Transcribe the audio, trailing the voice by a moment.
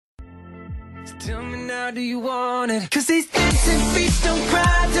Tell me now, do you want it? 'Cause these dancing feet don't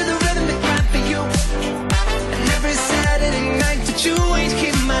cry to the rhythm they cry for you. And every Saturday night that you ain't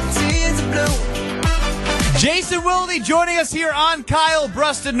keep my tears blue. Jason Wilde joining us here on Kyle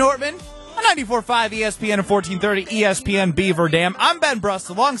Bruston Nortman on 94.5 ESPN and 1430 ESPN Beaver Dam. I'm Ben Brust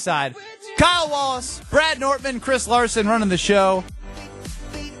alongside Kyle Wallace, Brad Nortman, Chris Larson running the show.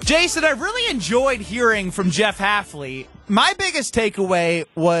 Jason, I really enjoyed hearing from Jeff Hafley. My biggest takeaway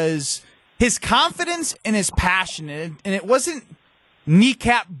was his confidence and his passion, and it wasn't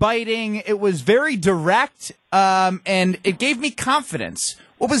kneecap biting. It was very direct, and it gave me confidence.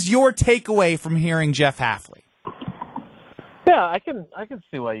 What was your takeaway from hearing Jeff Hafley? Yeah, I can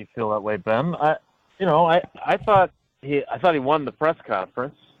see why you feel that way, Ben. I thought he won the press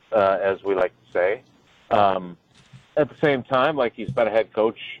conference, as we like to say. At the same time, like, he's been a head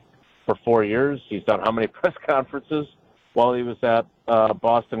coach for 4 years. He's done how many press conferences while he was at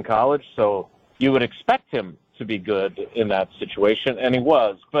Boston College? So you would expect him to be good in that situation, and he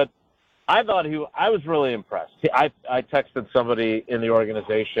was. But I was really impressed. I texted somebody in the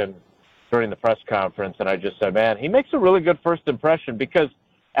organization during the press conference, and I just said, man, he makes a really good first impression because,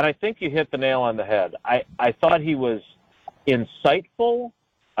 and I think you hit the nail on the head. I thought he was insightful.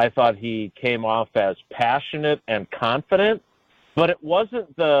 I thought he came off as passionate and confident, but it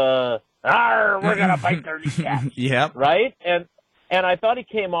wasn't the, we're going to bite their kneecaps, yep. Right? And I thought he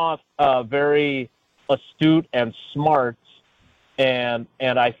came off very astute and smart, and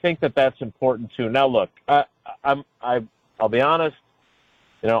I think that that's important too. Now, look, I'll be honest,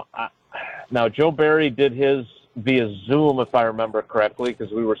 now Joe Barry did his via Zoom, if I remember correctly,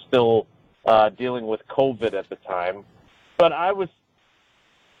 because we were still dealing with COVID at the time, but I was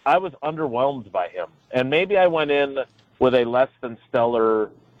underwhelmed by him. And maybe I went in with a less than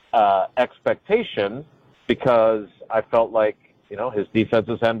stellar expectation because I felt like, his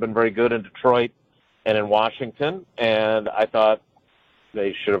defenses hadn't been very good in Detroit and in Washington. And I thought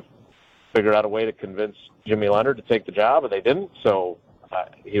they should have figured out a way to convince Jimmy Leonard to take the job, and they didn't. So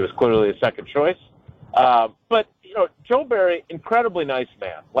he was clearly a second choice. But, Joe Barry, incredibly nice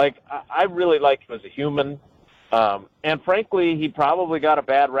man. Like, I really like him as a human. And frankly, he probably got a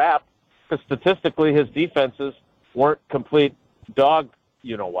bad rap because statistically his defenses weren't complete dog,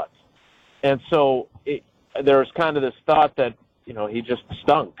 what. And so there was kind of this thought that, he just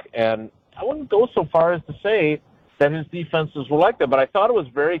stunk. And I wouldn't go so far as to say that his defenses were like that, but I thought it was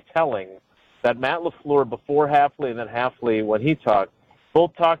very telling that Matt LaFleur before Hafley and then Hafley when he talked,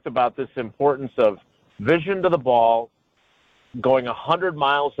 both talked about this importance of vision to the ball, going 100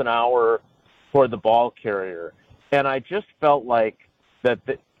 miles an hour toward the ball carrier. And I just felt like that,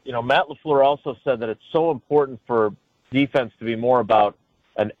 Matt LaFleur also said that it's so important for defense to be more about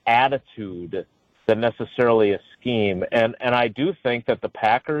an attitude than necessarily a scheme. And I do think that the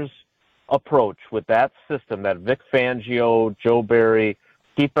Packers' approach with that system, that Vic Fangio, Joe Barry,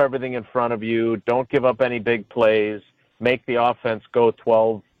 keep everything in front of you, don't give up any big plays, make the offense go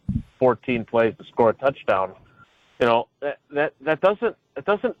 12, 14 plays to score a touchdown, that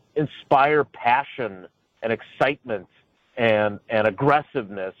doesn't inspire passion and excitement and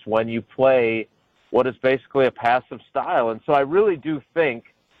aggressiveness when you play what is basically a passive style. And so I really do think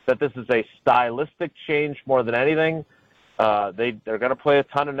that this is a stylistic change more than anything. They're going to play a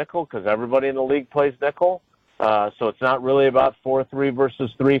ton of nickel because everybody in the league plays nickel. So it's not really about 4-3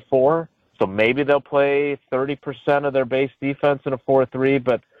 versus 3-4. So maybe they'll play 30% of their base defense in a 4-3.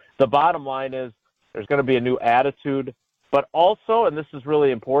 But the bottom line is there's going to be a new attitude. But also, and this is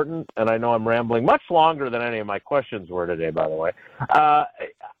really important, and I know I'm rambling much longer than any of my questions were today, by the way,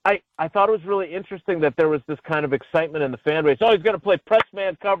 I thought it was really interesting that there was this kind of excitement in the fan base. Oh, he's going to play press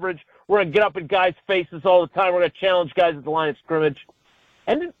man coverage. We're going to get up in guys' faces all the time. We're going to challenge guys at the line of scrimmage.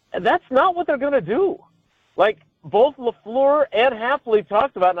 And that's not what they're going to do. Like, both LaFleur and Hafley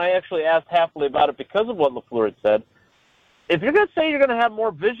talked about, and I actually asked Hafley about it because of what LaFleur had said. If you're going to say you're going to have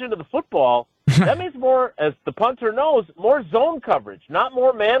more vision to the football, that means more, as the punter knows, more zone coverage, not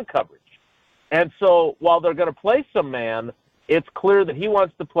more man coverage. And so while they're going to play some man, it's clear that he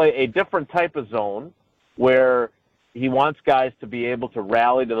wants to play a different type of zone where he wants guys to be able to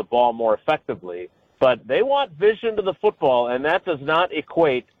rally to the ball more effectively. But they want vision to the football, and that does not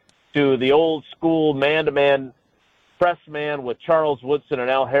equate to the old school man-to-man press man with Charles Woodson and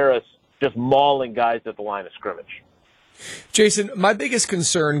Al Harris just mauling guys at the line of scrimmage. Jason, my biggest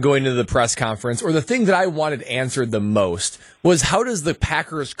concern going into the press conference, or the thing that I wanted answered the most, was how does the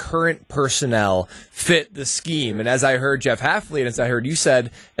Packers' current personnel fit the scheme? And as I heard Jeff Hafley, and as I heard you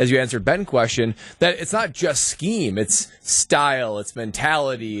said, as you answered Ben's question, that it's not just scheme, it's style, it's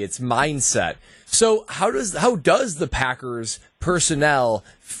mentality, it's mindset. So how does the Packers' personnel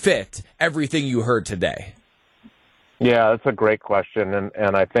fit everything you heard today? Yeah, that's a great question,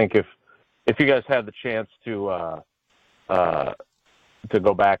 and I think if you guys had the chance to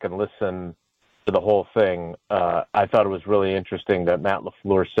go back and listen to the whole thing, I thought it was really interesting that Matt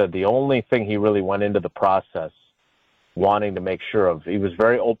LaFleur said the only thing he really went into the process wanting to make sure of, he was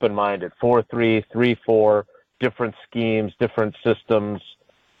very open-minded, 4-3, 3-4, different schemes, different systems,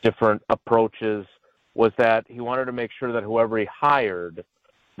 different approaches, was that he wanted to make sure that whoever he hired,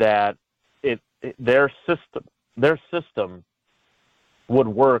 that their system would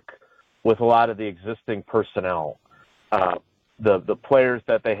work with a lot of the existing personnel, the players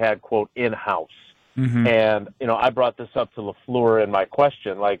that they had, quote, in-house. Mm-hmm. And, I brought this up to LaFleur in my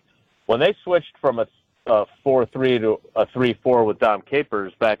question. Like, when they switched from a 4-3 to a 3-4 with Dom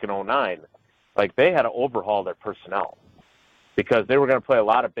Capers back in 2009, like, they had to overhaul their personnel because they were going to play a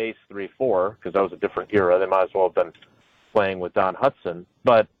lot of base 3-4 because that was a different era. They might as well have been playing with Don Hudson.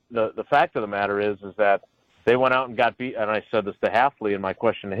 But the fact of the matter is that they went out and got and I said this to Hafley in my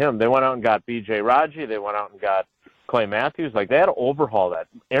question to him, they went out and got B.J. Raji, they went out and got Clay Matthews. Like, they had to overhaul that.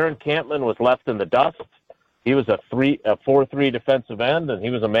 Aaron Campman was left in the dust. He was a 4-3 defensive end, and he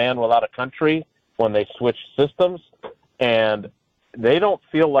was a man without a country when they switched systems. And they don't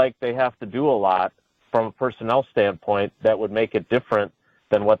feel like they have to do a lot from a personnel standpoint that would make it different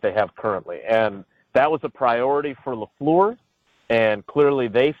than what they have currently. And that was a priority for LaFleur, and clearly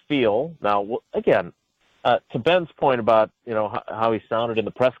they feel, now, again, to Ben's point about, how he sounded in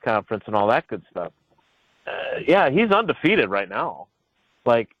the press conference and all that good stuff, yeah, he's undefeated right now.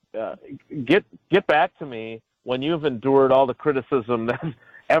 Like, get back to me when you've endured all the criticism that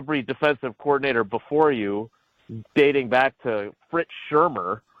every defensive coordinator before you, dating back to Fritz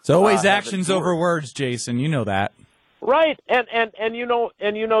Schirmer. It's always actions over words, Jason. You know that. Right. And you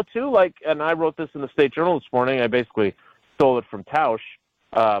know too, like, and I wrote this in the State Journal this morning. I basically stole it from Tausch.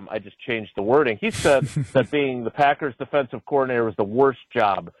 I just changed the wording. He said that being the Packers defensive coordinator was the worst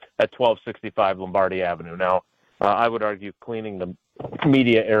job at 1265 Lombardi Avenue. Now, I would argue cleaning the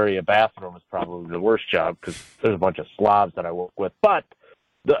media area bathroom is probably the worst job because there's a bunch of slobs that I work with. But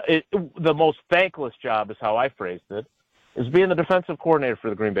the most thankless job is how I phrased it, is being the defensive coordinator for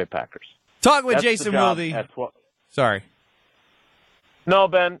the Green Bay Packers. Talk with Jason Wilde. Sorry. No,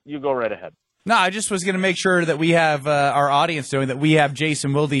 Ben, you go right ahead. No, I just was going to make sure that we have our audience knowing that we have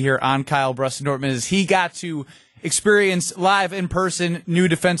Jason Wilde here on Kyle Brust Nortman as he got to experience live in person new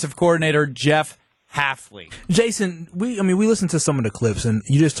defensive coordinator Jeff Hafley. Jason, we listened to some of the clips, and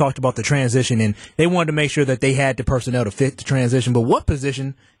you just talked about the transition, and they wanted to make sure that they had the personnel to fit the transition. But what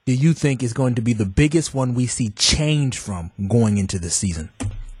position do you think is going to be the biggest one we see change from going into this season?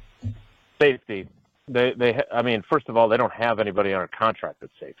 Safety. First of all, they don't have anybody under contract at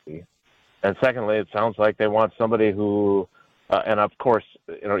safety. And secondly, it sounds like they want somebody who, and of course,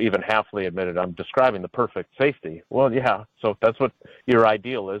 even Hafley admitted, I'm describing the perfect safety. Well, yeah, so if that's what your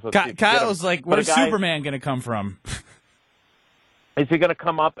ideal is. Kyle's like, where's Superman going to come from? Is he going to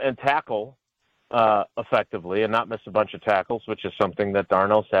come up and tackle effectively and not miss a bunch of tackles, which is something that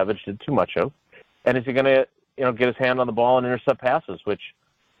Darnell Savage did too much of? And is he going to, get his hand on the ball and intercept passes, which,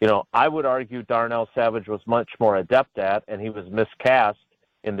 I would argue Darnell Savage was much more adept at, and he was miscast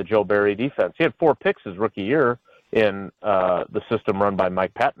in the Joe Barry defense. He had 4 picks his rookie year in the system run by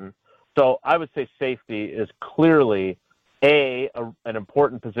Mike Patton. So I would say safety is clearly, an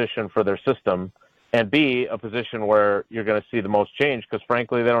important position for their system, and B, a position where you're going to see the most change because,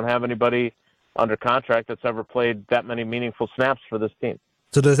 frankly, they don't have anybody under contract that's ever played that many meaningful snaps for this team.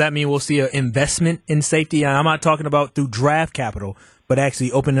 So does that mean we'll see an investment in safety? I'm not talking about through draft capital, but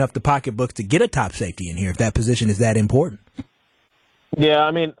actually opening up the pocketbook to get a top safety in here if that position is that important.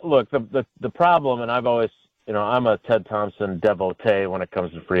 Yeah, look, the problem, and I've always, I'm a Ted Thompson devotee when it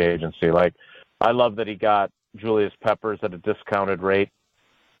comes to free agency. Like, I love that he got Julius Peppers at a discounted rate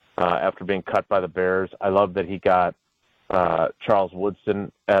after being cut by the Bears. I love that he got Charles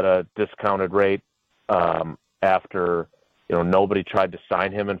Woodson at a discounted rate after, nobody tried to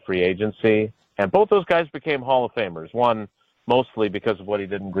sign him in free agency. And both those guys became Hall of Famers. One, mostly because of what he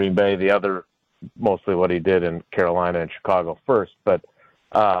did in Green Bay. The other, mostly what he did in Carolina and Chicago first. But,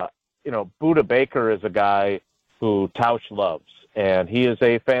 Budda Baker is a guy who Tausch loves, and he is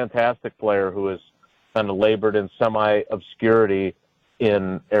a fantastic player who has kind of labored in semi-obscurity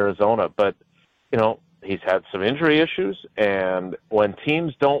in Arizona. But, he's had some injury issues, and when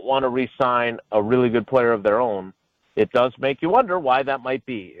teams don't want to re-sign a really good player of their own, it does make you wonder why that might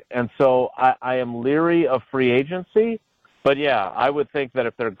be. And so I am leery of free agency. But, yeah, I would think that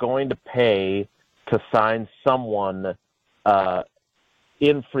if they're going to pay to sign someone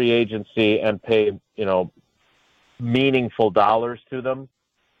in free agency and pay, meaningful dollars to them,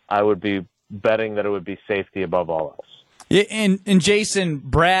 I would be betting that it would be safety above all else. Yeah, and Jason,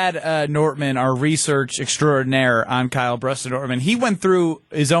 Brad Nortman, our research extraordinaire on Kyle Bruston-Nortman, he went through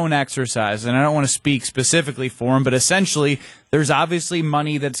his own exercise, and I don't want to speak specifically for him, but essentially there's obviously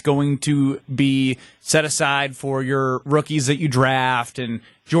money that's going to be set aside for your rookies that you draft and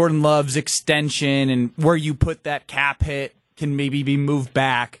Jordan Love's extension, and where you put that cap hit can maybe be moved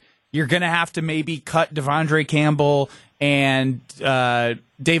back. You're going to have to maybe cut Devondre Campbell and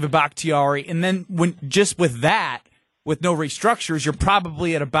David Bakhtiari, and then just with that, with no restructures, you're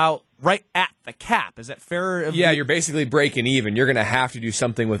probably at about right at the cap. Is that fair? Yeah, you're basically breaking even. You're going to have to do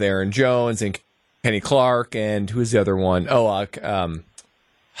something with Aaron Jones and Kenny Clark, and who's the other one? Jair.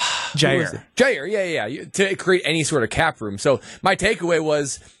 Jair, to create any sort of cap room. So my takeaway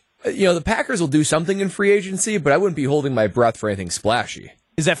was, the Packers will do something in free agency, but I wouldn't be holding my breath for anything splashy.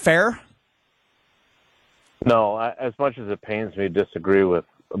 Is that fair? No, as much as it pains me to disagree with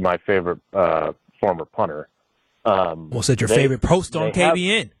my favorite former punter. What's your favorite post on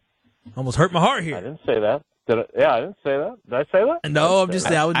KBN? Almost hurt my heart here. I didn't say that. I didn't say that. Did I say that? No, I'm just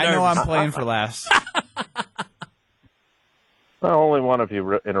saying. I know I'm playing for last. Well, only one of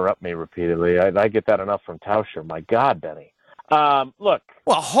you interrupt me repeatedly. I get that enough from Tauscher. My God, Benny. Look.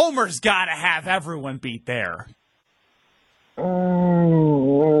 Well, Homer's got to have everyone beat there.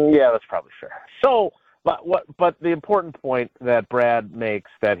 Yeah, that's probably fair. So, but the important point that Brad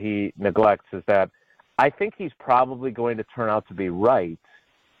makes that he neglects is that I think he's probably going to turn out to be right,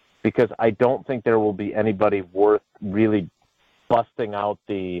 because I don't think there will be anybody worth really busting out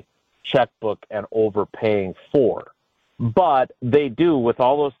the checkbook and overpaying for. But they do with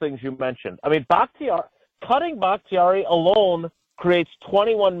all those things you mentioned. I mean, cutting Bakhtiari alone creates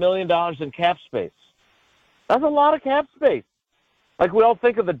 $21 million in cap space. That's a lot of cap space. Like, we all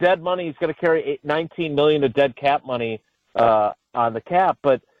think of the dead money. He's going to carry $19 million of dead cap money on the cap,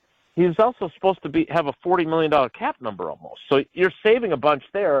 but he's also supposed to have a $40 million cap number almost. So you're saving a bunch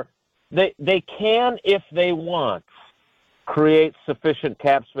there. They can, if they want, create sufficient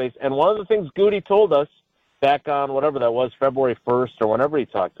cap space. And one of the things Goody told us back on whatever that was, February 1st or whenever he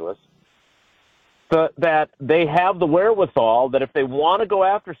talked to us, that they have the wherewithal, that if they want to go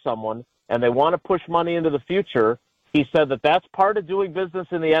after someone and they want to push money into the future, he said that that's part of doing business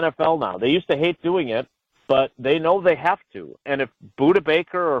in the NFL now. They used to hate doing it, but they know they have to. And if Budda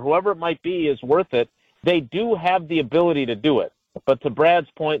Baker or whoever it might be is worth it, they do have the ability to do it. But to Brad's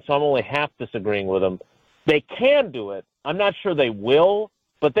point, so I'm only half disagreeing with him, they can do it. I'm not sure they will,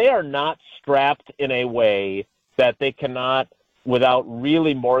 but they are not strapped in a way that they cannot, without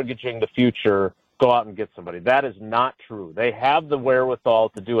really mortgaging the future, go out and get somebody. That is not true. They have the wherewithal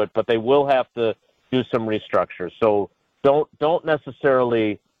to do it, but they will have to do some restructure. So don't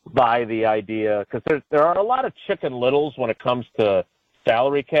necessarily buy the idea, because there are a lot of chicken littles when it comes to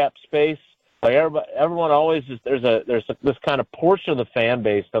salary cap space. Like everyone always is, there's this kind of portion of the fan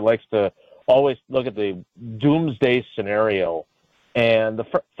base that likes to always look at the doomsday scenario. And the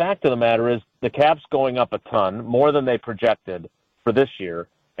fact of the matter is the cap's going up a ton, more than they projected for this year,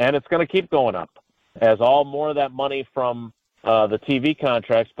 and it's going to keep going up as more of that money from the TV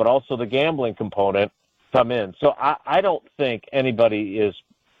contracts, but also the gambling component, come in. So I don't think anybody is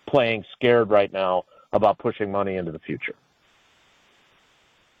playing scared right now about pushing money into the future.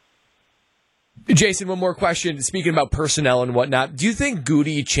 Jason, one more question. Speaking about personnel and whatnot, do you think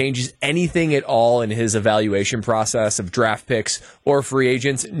Goody changes anything at all in his evaluation process of draft picks or free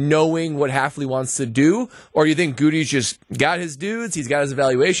agents, knowing what Hafley wants to do? Or do you think Goody's just got his dudes, he's got his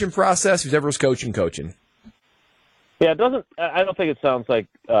evaluation process, whoever's coaching? Yeah, I don't think it sounds like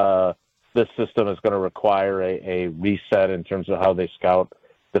this system is going to require a reset in terms of how they scout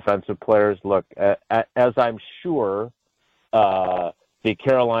defensive players. Look, as I'm sure the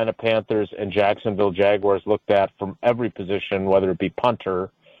Carolina Panthers and Jacksonville Jaguars looked at from every position, whether it be punter,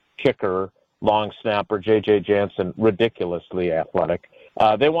 kicker, long snapper, J.J. Jansen, ridiculously athletic.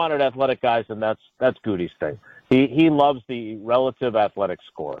 They wanted athletic guys, and that's Goody's thing. He loves the relative athletic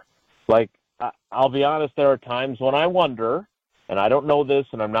score. Like, I'll be honest, there are times when I wonder, and I don't know this,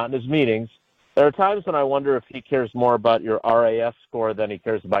 and I'm not in his meetings, there are times when I wonder if he cares more about your RAF score than he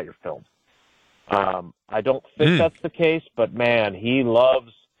cares about your film. I don't think that's the case, but man, he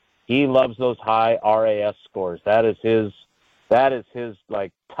loves those high RAS scores. That is his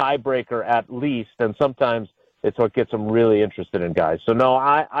like tiebreaker at least, and sometimes it's what gets him really interested in guys. So no,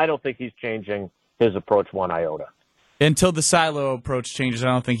 I don't think he's changing his approach one iota. Until the silo approach changes, I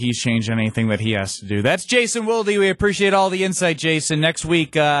don't think he's changed anything that he has to do. That's Jason Wilde. We appreciate all the insight, Jason. Next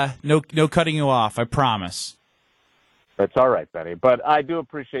week, no cutting you off, I promise. That's all right, Benny. But I do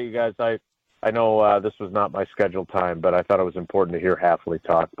appreciate you guys. I know this was not my scheduled time, but I thought it was important to hear Hafley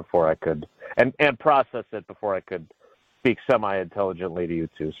talk before I could, and process it before I could speak semi-intelligently to you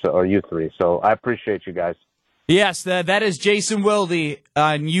two, or you three. So I appreciate you guys. Yes, that is Jason Wilde,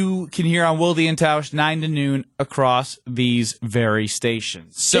 and you can hear on Wilde and Tausch 9 to noon across these very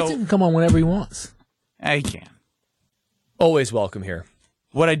stations. So Jason can come on whenever he wants. I can. Always welcome here.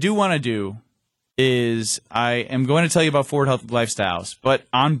 What I do want to do is I am going to tell you about Forward Healthy Lifestyles, but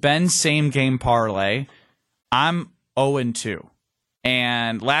on Ben's same game parlay, I'm 0-2.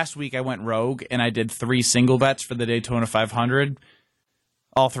 And last week I went rogue and I did 3 single bets for the Daytona 500.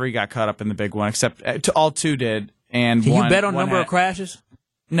 All 3 got caught up in the big one, except all 2 did. And Can you bet on number of crashes?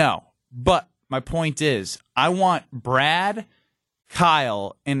 No, but my point is, I want Brad,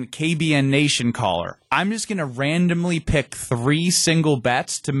 Kyle, and KBN Nation caller. I'm just going to randomly pick 3 single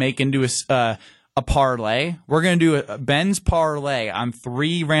bets to make into a parlay. We're going to do Ben's parlay on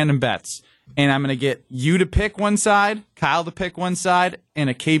 3 random bets. And I'm going to get you to pick one side, Kyle to pick one side, and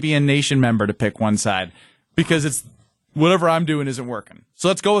a KBN Nation member to pick one side. Because it's whatever I'm doing isn't working. So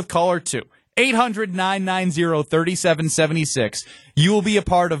let's go with caller 2. 800-990-3776. You will be a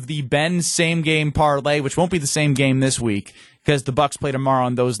part of the Ben same game parlay, which won't be the same game this week because the Bucks play tomorrow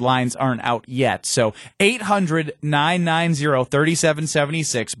and those lines aren't out yet. So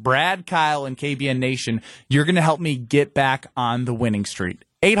 800-990-3776. Brad, Kyle, and KBN Nation, you're going to help me get back on the winning streak.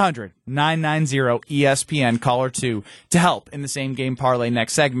 800-990-ESPN, caller 2, to help in the same game parlay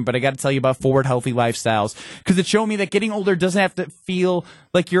next segment. But I got to tell you about Forward Healthy Lifestyles because it showed me that getting older doesn't have to feel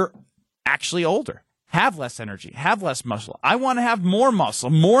like you're actually older. Have less energy, have less muscle. I want to have more muscle,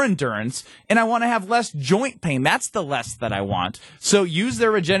 more endurance, and I want to have less joint pain. That's the less that I want. So use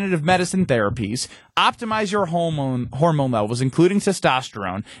their regenerative medicine therapies, optimize your hormone levels, including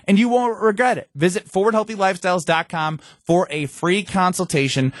testosterone, and you won't regret it. Visit forwardhealthylifestyles.com for a free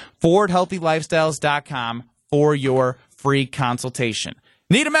consultation. Forwardhealthylifestyles.com for your free consultation.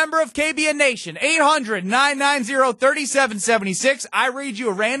 Need a member of KBN Nation? 800-990-3776. I read you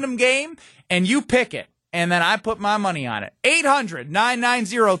a random game, and you pick it, and then I put my money on it.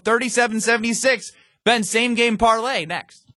 800-990-3776. Ben's same game parlay next.